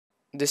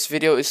this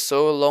video is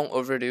so long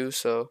overdue,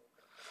 so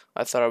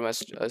I thought I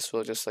might as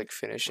well just like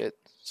finish it.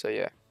 So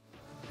yeah.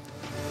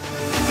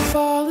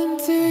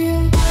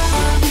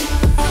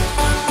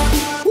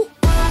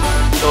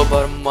 So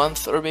about a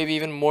month or maybe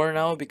even more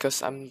now,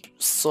 because I'm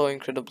so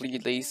incredibly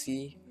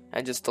lazy.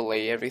 I just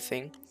delay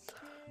everything.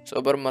 So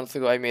about a month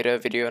ago I made a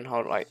video on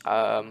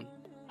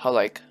how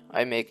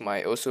I make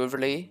my OSU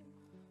overlay.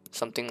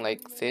 Something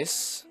like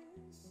this.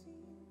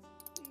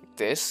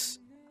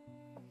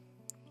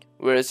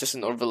 Where it's just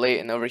an overlay,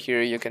 and over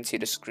here you can see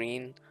the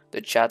screen.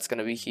 The chat's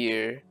gonna be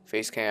here,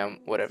 facecam,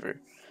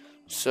 whatever.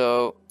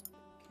 So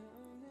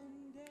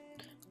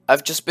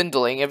I've just been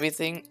delaying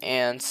everything,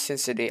 and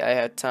since the day I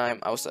had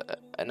time,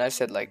 I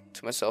said like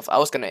to myself, I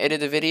was gonna edit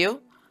the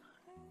video,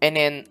 and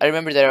then I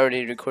remember that I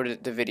already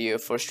recorded the video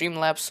for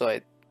Streamlabs, so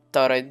I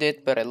thought I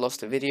did, but I lost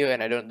the video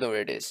and I don't know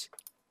where it is.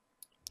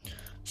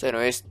 So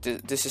anyways,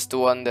 this is the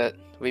one that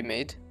we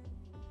made,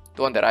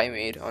 the one that I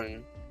made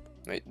on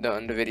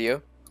the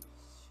video.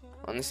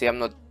 Honestly, I'm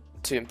not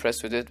too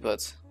impressed with it,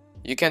 but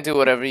you can do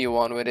whatever you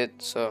want with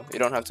it, so you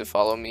don't have to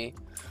follow me.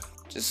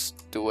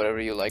 Just do whatever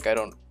you like. I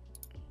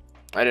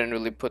didn't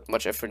really put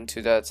much effort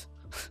into that.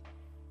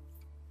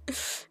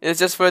 It's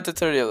just for a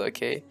tutorial,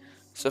 okay?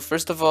 So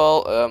first of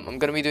all, I'm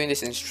gonna be doing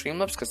this in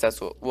Streamlabs because that's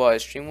what I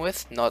stream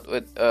with, not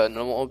with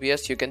normal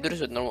OBS. You can do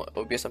this with normal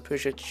OBS. I'm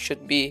pretty sure it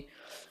should be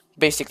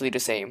basically the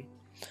same.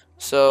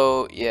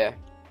 So yeah.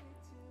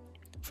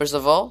 First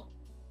of all,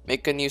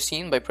 make a new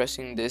scene by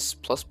pressing this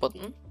plus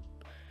button.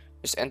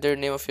 Just enter the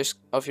name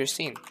of your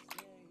scene.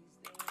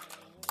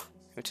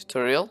 Your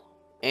tutorial,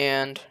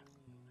 and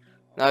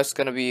now it's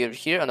gonna be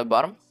here on the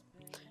bottom.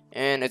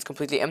 And it's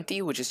completely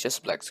empty, which is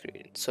just black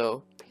screen.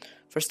 So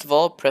first of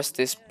all, press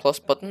this plus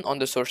button on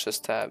the sources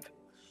tab,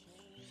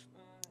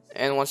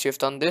 and once you've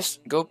done this,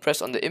 go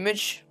press on the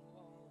image,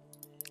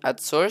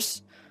 add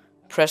source,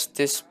 press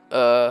this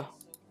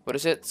what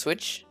is it,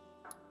 switch,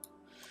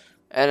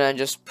 and then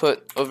just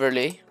put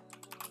overlay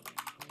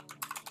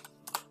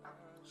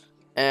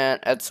and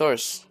add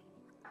source.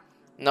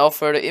 Now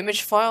for the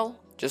image file,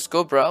 just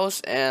go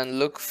browse and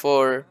look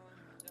for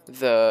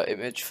the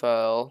image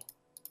file.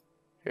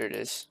 Here it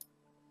is.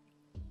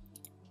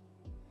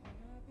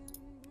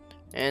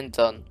 And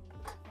done.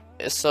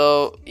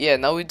 So yeah,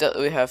 now we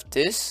have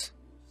this.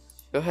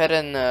 Go ahead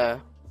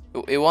and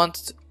we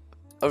want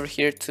over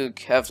here to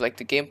have like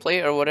the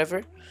gameplay or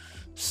whatever.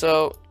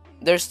 So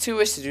there's two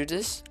ways to do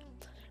this.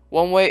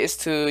 One way is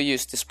to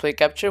use display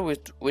capture,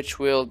 which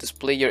will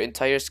display your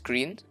entire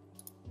screen.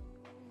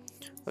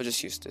 I'll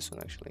just use this one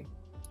actually.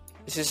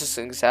 This is just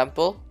an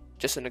example.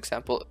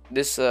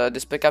 This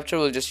display capture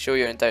will just show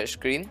your entire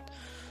screen.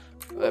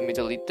 Let me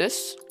delete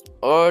this.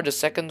 Or the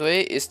second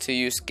way is to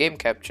use game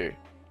capture,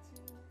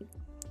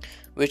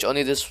 which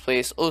only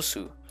displays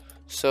OSU.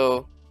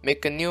 So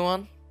make a new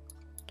one,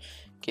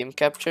 game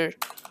capture,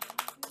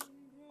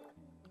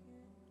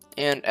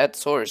 and add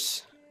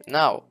source.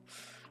 Now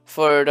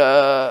for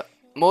the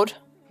mode,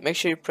 make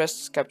sure you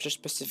press capture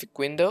specific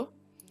window,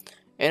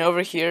 and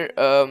over here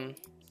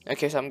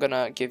okay, so I'm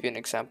gonna give you an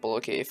example.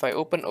 Okay, if I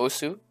open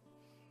OSU,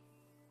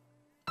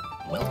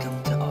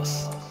 welcome to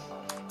us.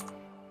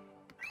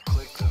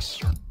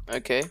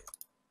 okay,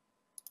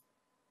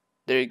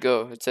 there you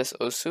go, it says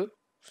OSU.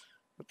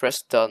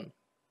 Press done,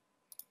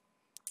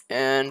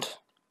 and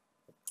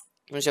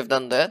once you've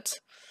done that,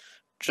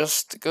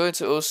 just go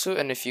into OSU,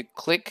 and if you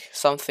click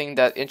something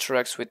that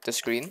interacts with the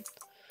screen,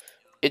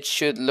 it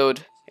should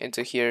load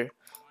into here.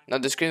 Now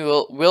the screen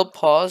will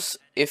pause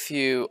if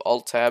you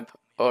alt tab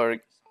or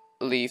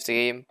leave the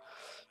game,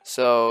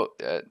 so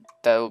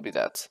that will be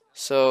that.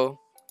 So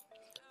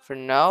for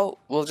now,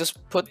 we'll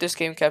just put this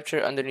game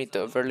capture underneath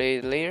the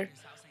overlay layer,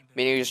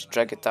 meaning you just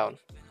drag it down.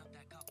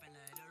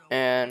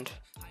 And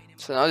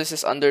so now this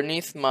is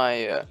underneath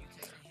my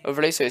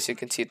overlay, so as you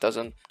can see, it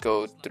doesn't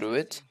go through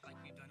it.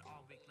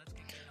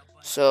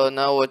 So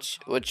now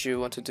what you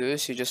want to do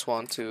is you just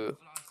want to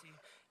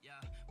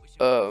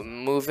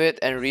move it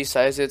and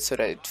resize it so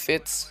that it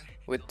fits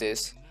with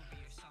this.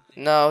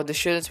 Now this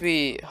shouldn't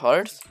be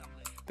hard,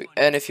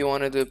 and if you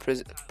want to do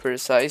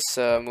precise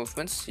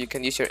movements, you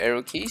can use your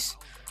arrow keys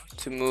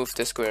to move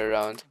the square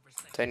around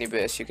tiny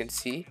bit, as you can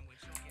see,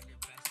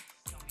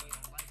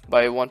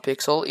 by 1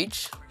 pixel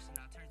each.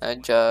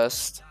 And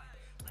just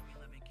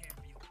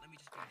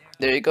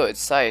there you go, it's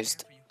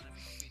sized.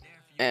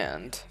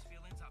 And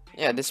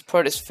yeah, this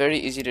part is very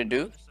easy to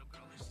do.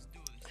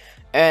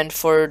 And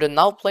for the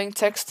now playing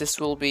text, this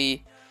will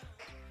be,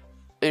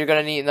 you're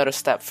gonna need another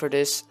step for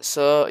this.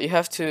 So you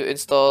have to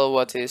install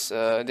what is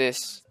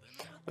this,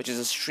 which is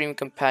a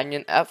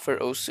StreamCompanion app for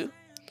OSU.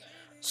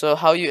 So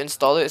how you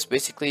install it is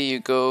basically you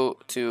go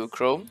to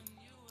Chrome,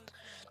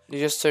 you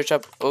just search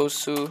up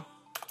OSU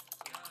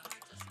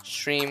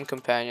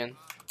StreamCompanion.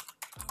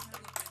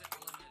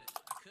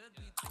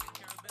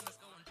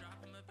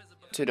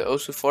 To the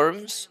OSU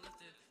forums,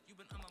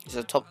 it's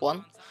the top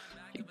one.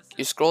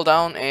 You scroll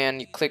down and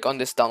you click on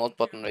this download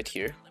button right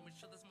here.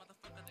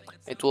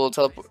 It will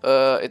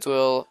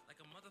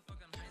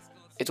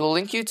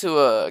link you to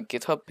a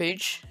GitHub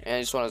page, and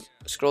you just want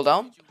to scroll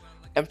down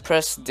and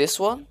press this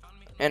one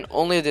and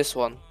only this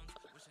one.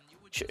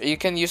 You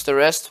can use the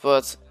rest,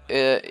 but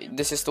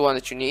this is the one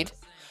that you need.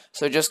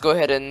 So just go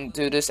ahead and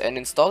do this and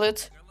install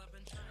it.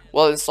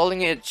 While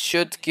installing it, it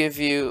should give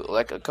you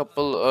like a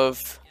couple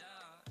of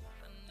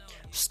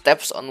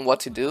steps on what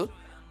to do.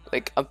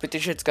 Like, I'm pretty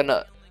sure it's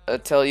gonna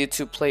tell you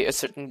to play a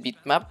certain beat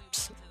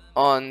maps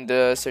on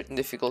the certain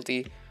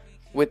difficulty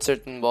with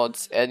certain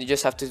mods, and you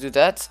just have to do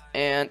that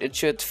and it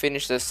should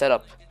finish the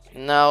setup.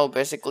 Now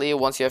basically,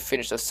 once you have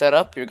finished the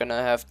setup, you're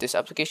gonna have this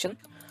application.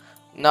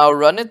 Now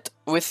run it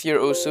with your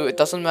OSU. It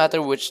doesn't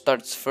matter which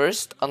starts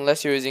first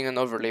unless you're using an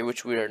overlay,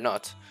 which we are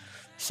not.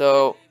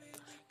 So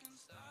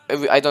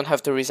I don't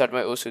have to restart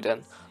my OSU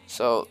then.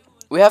 So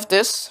we have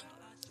this.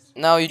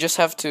 Now you just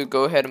have to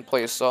go ahead and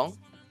play a song.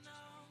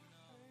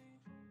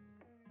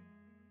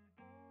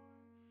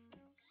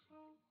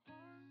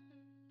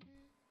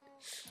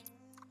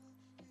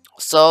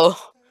 So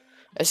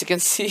as you can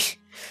see,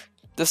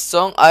 the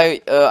song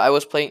I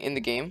was playing in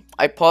the game,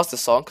 I paused the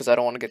song because I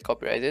don't want to get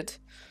copyrighted,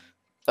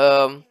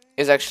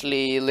 is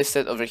actually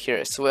listed over here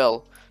as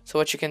well. So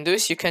what you can do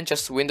is you can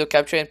just window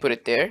capture and put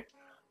it there.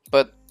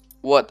 But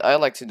what I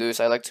like to do is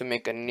I like to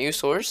make a new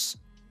source,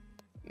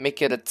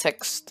 make it a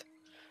text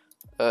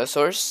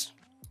source,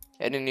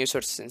 add a new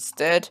source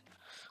instead.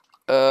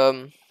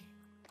 Now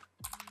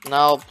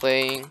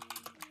playing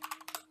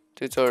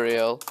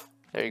tutorial.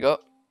 There you go.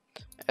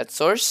 Add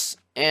source,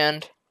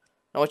 and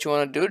now what you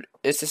want to do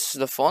is, this is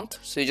the font,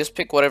 so you just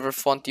pick whatever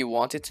font you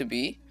want it to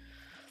be.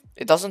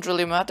 It doesn't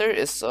really matter,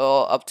 it's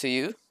all up to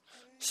you.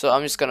 So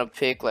I'm just gonna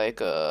pick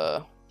like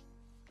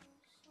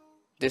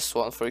this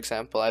one, for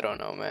example. I don't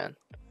know, man,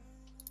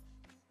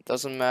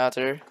 doesn't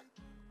matter.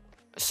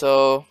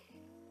 So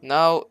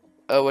now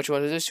what you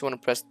want to do is you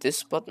want to press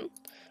this button,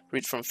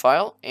 read from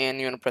file, and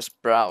you want to press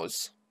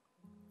browse.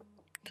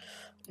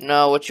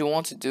 Now what you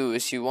want to do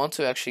is you want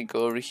to actually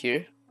go over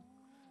here,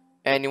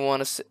 and you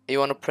want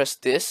to press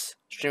this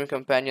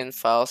StreamCompanion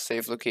file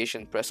save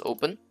location, press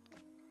open,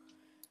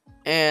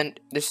 and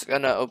this is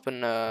gonna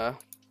open a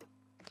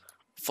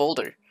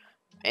folder,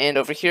 and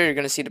over here you're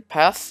gonna see the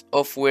path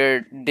of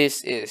where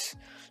this is.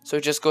 So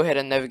just go ahead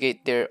and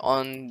navigate there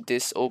on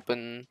this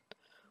open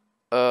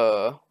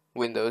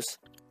Windows.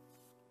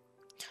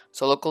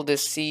 So local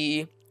disk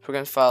C,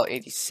 program file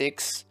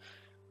 86,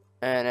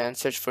 and then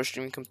search for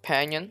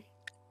StreamCompanion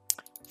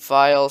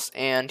files,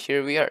 and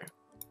here we are.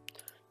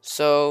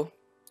 So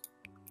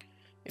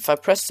if I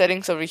press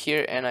settings over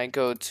here and I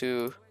go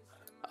to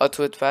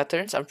output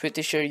patterns, I'm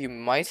pretty sure you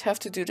might have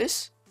to do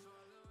this.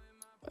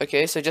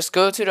 Okay, so just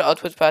go to the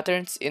output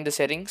patterns in the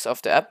settings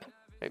of the app.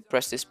 I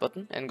press this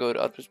button and go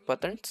to output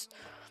patterns.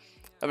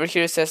 Over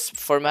here it says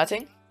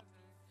formatting.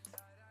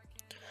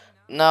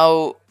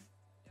 Now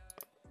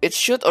it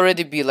should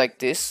already be like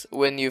this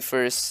when you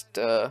first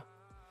I'm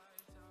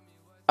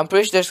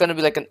pretty sure there's gonna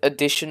be like an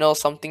additional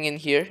something in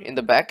here in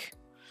the back.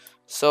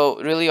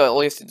 So really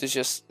all you have to do is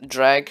just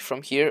drag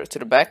from here to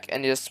the back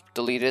and just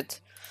delete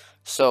it.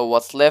 So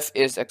what's left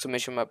is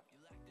exclamation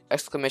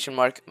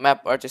mark,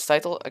 map artist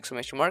title,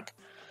 exclamation mark,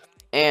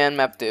 and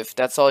map div.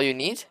 That's all you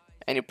need.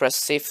 And you press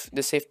save,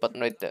 the save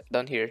button right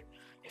down here.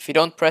 If you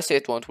don't press it,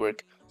 it won't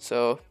work.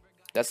 So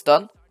that's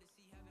done.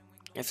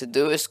 You have to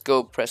do is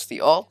go press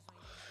the all,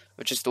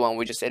 which is the one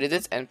we just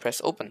edited, and press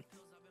open.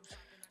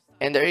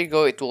 And there you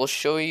go, it will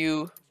show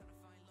you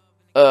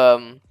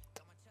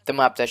the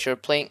map that you're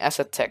playing as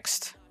a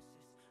text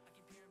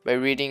by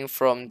reading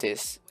from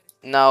this.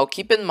 Now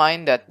keep in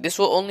mind that this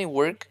will only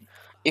work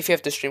if you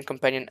have the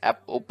StreamCompanion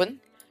app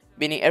open,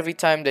 meaning every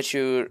time that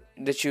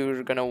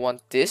you're gonna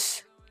want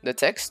this, the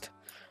text,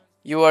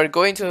 you are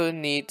going to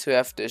need to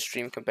have the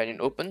StreamCompanion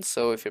open.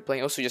 So if you're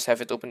playing, also just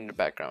have it open in the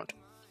background.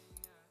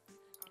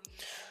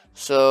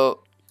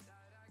 So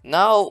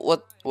now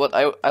what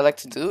I like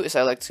to do is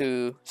I like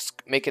to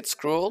make it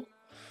scroll.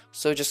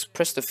 So just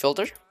press the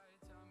filter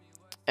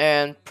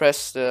and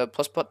press the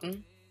plus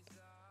button,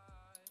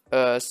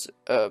 press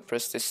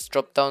this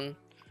drop down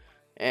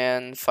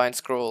and find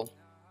scroll,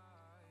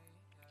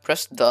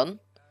 press done,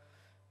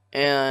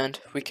 and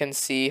we can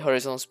see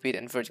horizontal speed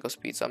and vertical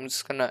speed. So I'm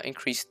just gonna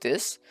increase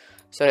this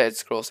so that it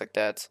scrolls like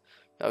that.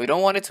 Now we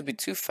don't want it to be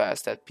too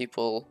fast that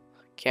people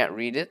can't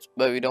read it,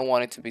 but we don't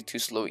want it to be too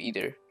slow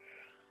either.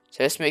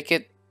 So let's make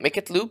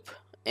it loop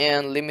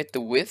and limit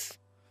the width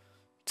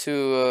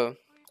to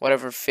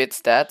whatever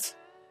fits that.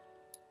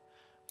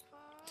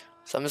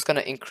 So I'm just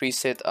gonna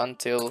increase it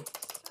until,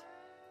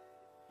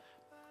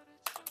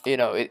 you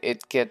know,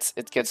 it gets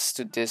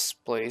to this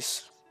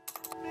place.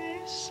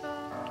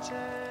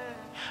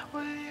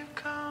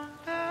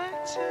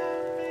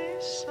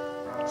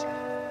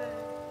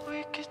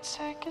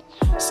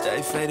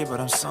 Stay faded, but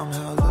I'm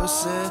somehow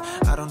lucid.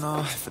 I don't know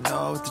if I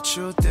know what the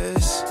truth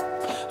is.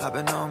 I've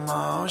been on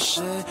my own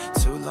shit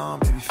too long,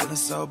 baby, feeling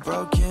so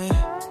broken.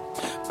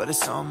 But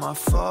it's all my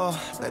fault,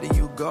 letting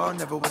you go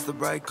never was the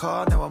right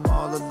call. Now I'm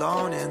all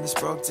alone in this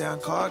broke down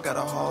car. Got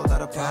a whole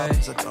lot of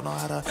problems, I don't know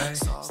how to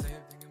solve.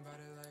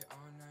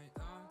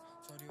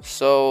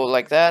 So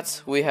like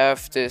that, we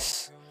have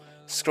this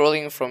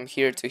scrolling from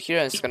here to here,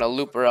 and it's gonna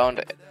loop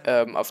around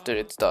after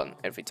it's done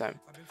every time.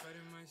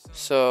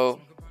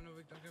 So,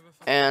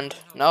 and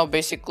now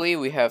basically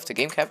we have the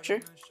game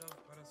capture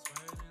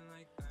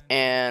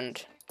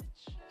and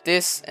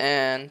this,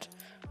 and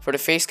for the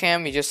face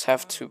cam you just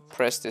have to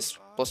press this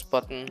plus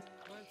button,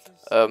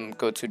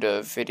 go to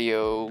the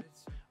video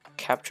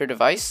capture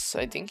device,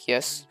 I think,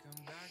 yes,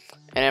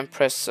 and then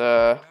press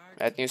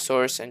add new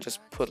source and just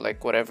put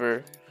like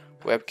whatever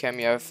webcam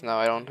you have. Now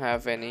I don't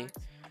have any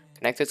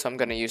connected, so I'm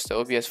gonna use the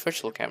OBS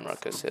virtual camera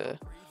because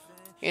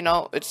you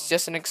know, it's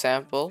just an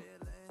example,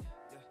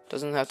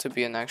 doesn't have to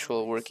be an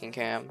actual working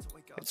cam,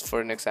 it's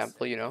for an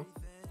example, you know.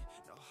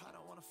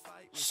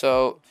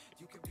 So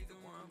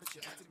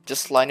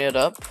just line it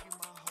up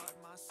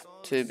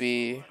to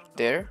be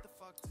there,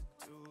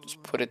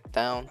 just put it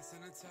down,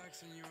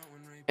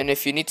 and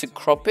if you need to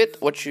crop it,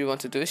 what you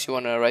want to do is you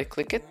want to right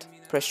click it,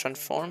 press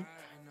transform,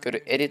 go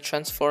to edit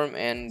transform,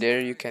 and there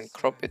you can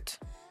crop it.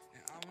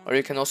 Or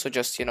you can also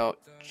just, you know,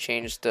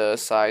 change the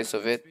size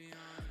of it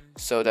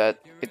so that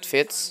it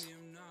fits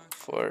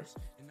for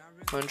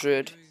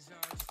 100,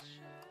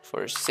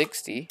 for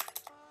 60,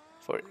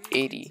 for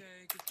 80,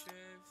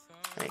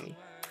 90,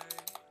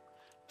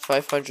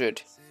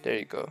 500. There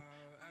you go.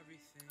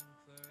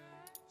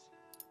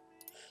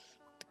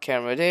 The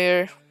camera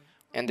there,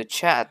 and the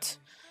chat.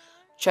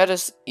 Chat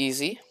is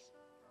easy.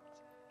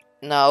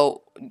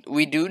 Now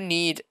we do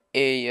need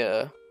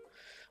a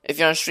if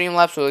you're on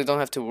Streamlabs, well, you don't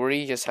have to worry,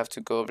 you just have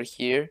to go over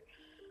here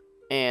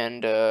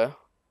and go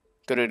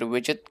to the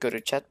widget, go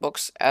to chat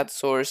box, add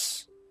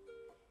source,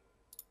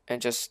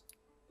 and just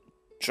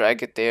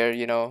drag it there,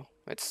 you know,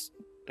 it's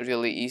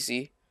really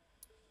easy.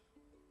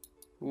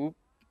 Whoop.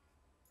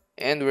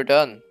 And we're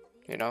done,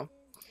 you know.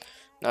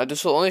 Now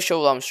this will only show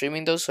while I'm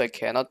streaming though, so I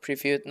cannot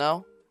preview it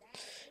now.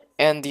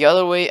 And the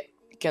other way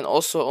can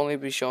also only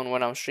be shown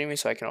when I'm streaming,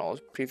 so I can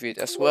also preview it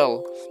as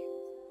well.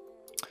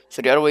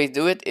 So the other way to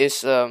do it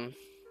is go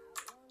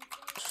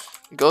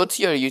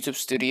to your YouTube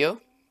studio,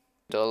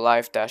 the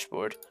live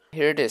dashboard.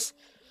 Here it is.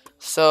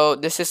 So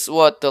this is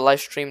what the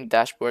live stream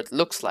dashboard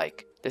looks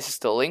like. This is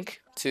the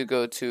link to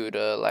go to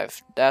the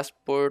live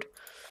dashboard.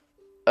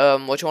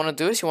 What you want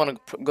to do is you want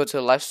to go to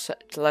the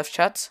live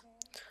chat.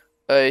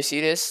 You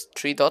see this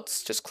 3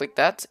 dots, just click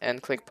that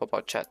and click pop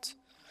out chat.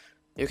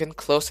 You can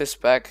close this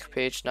back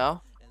page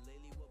now.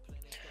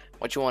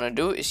 What you want to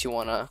do is you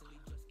want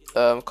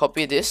to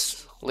copy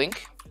this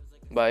link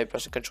by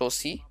pressing Ctrl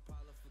C.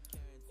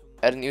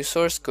 Add a new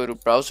source, go to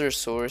browser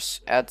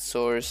source, add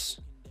source.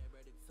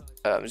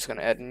 I'm just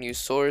gonna add a new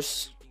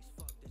source.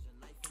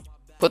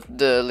 Put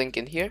the link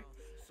in here,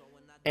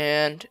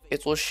 and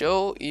it will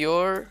show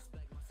your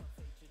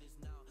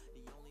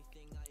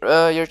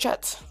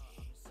chat.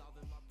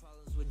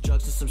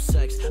 Drugs and some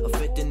sex, a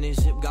fit in this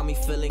zip got me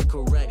feeling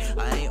correct.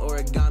 I ain't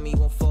origami,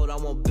 won't fold, I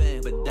won't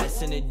bend, but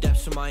that's in the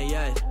depths of my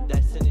head.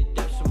 That's in the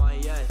depths of my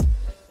head.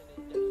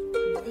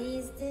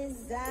 These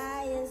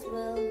desires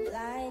will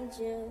blind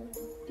you,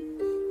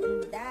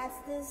 and that's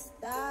the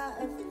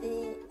start of the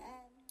end.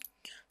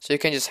 So you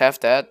can just have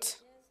that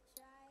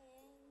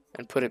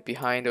and put it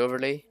behind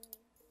overlay,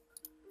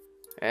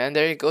 and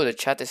there you go, the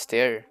chat is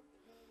there.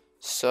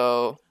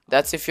 So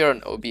that's if you're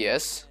on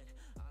OBS.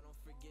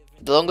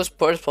 The longest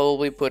part is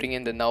probably putting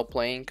in the now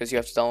playing, because you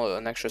have to download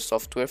an extra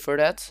software for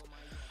that.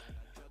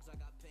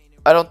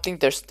 I don't think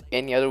there's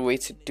any other way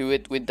to do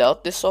it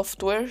without this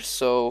software,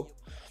 so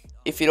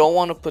if you don't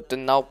want to put the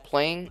now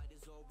playing,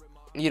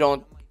 you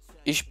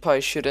probably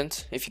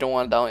shouldn't if you don't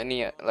want to download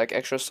any like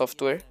extra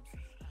software.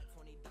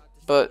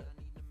 But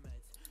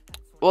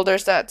well,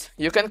 there's that.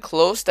 You can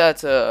close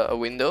that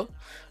window,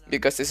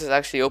 because this is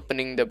actually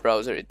opening the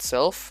browser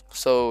itself,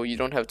 so you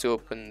don't have to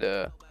open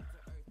the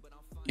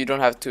you don't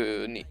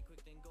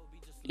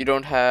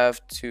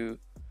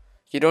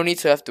need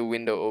to have the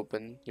window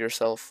open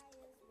yourself.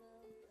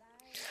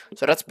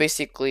 So that's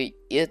basically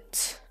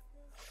it.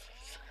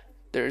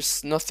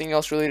 There's nothing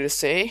else really to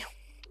say,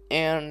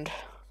 and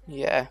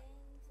yeah,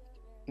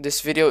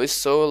 this video is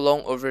so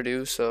long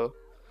overdue, so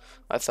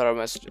I thought I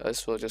might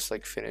as well just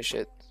like finish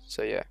it.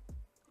 So yeah.